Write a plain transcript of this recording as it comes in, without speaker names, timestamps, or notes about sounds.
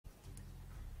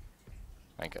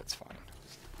I think that's fine.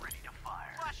 Ready to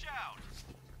fire. Flash out.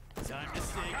 Time to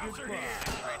say goodbye.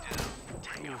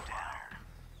 Take him down.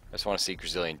 I just want to see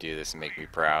Grazillion do this and make me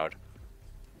proud.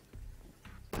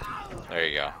 There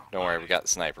you go. Don't worry, we got the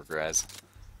sniper, Graz.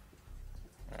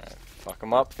 Alright, fuck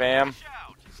him up, fam.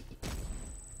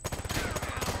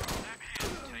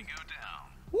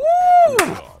 Woo!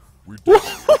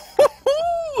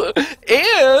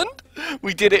 And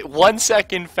we did it 1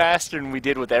 second faster than we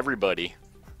did with everybody.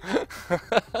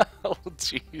 Oh,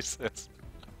 Jesus.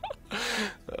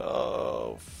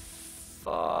 Oh,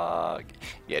 fuck.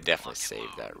 Yeah, definitely save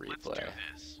that replay.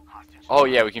 Oh,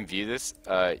 yeah, we can view this.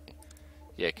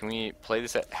 Yeah, can we play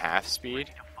this at half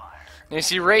speed? And you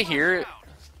see right here,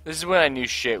 this is when I knew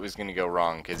shit was going to go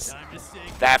wrong, because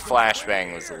that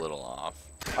flashbang was a little off.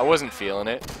 I wasn't feeling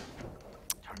it.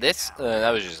 This,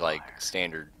 that was just like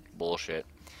standard bullshit.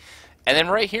 And then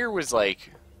right here was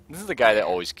like, this is the guy that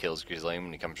always kills Grazillion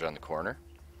when he comes around the corner.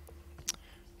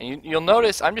 And you'll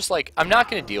notice, I'm just like, I'm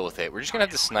not going to deal with it. We're just going to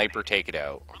have the sniper take it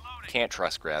out. Can't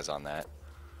trust Graz on that.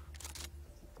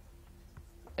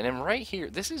 And then right here,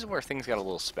 this is where things got a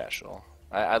little special.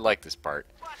 I like this part.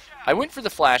 I went for the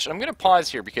flash, and I'm going to pause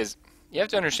here because you have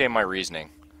to understand my reasoning.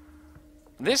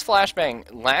 This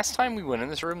flashbang, last time we went in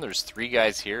this room, there's 3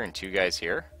 guys here and 2 guys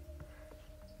here.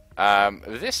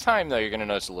 This time, though, you're going to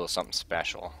notice a little something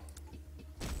special.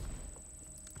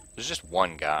 There's just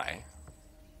 1 guy.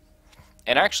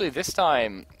 And actually, this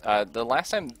time, the last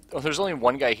time, there's only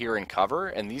 1 guy here in cover,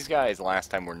 and these guys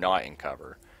last time were not in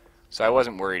cover. So I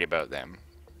wasn't worried about them.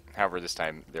 However, this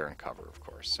time, they're in cover, of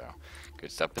course, so good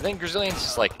stuff. But then Grazillion's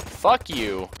just like, fuck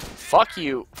you, fuck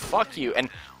you, fuck you, and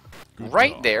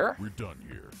right there. We're done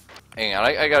here. Hang on,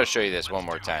 I gotta show you this one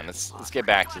more time. Let's get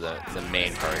back to the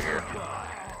main part here.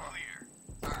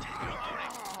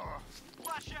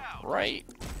 Right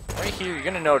here, you're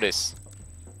gonna notice.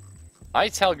 I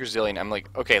tell Grazillion, I'm like,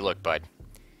 okay, look, bud.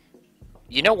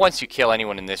 You know, once you kill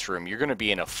anyone in this room, you're gonna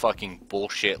be in a fucking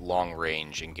bullshit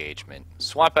long-range engagement.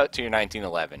 Swap out to your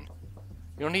 1911. You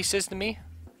know what he says to me?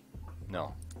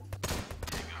 No.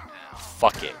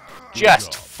 Fuck it.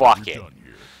 Just fuck it.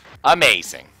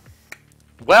 Amazing.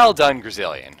 Well done,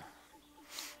 Grazillion.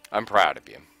 I'm proud of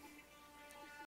you.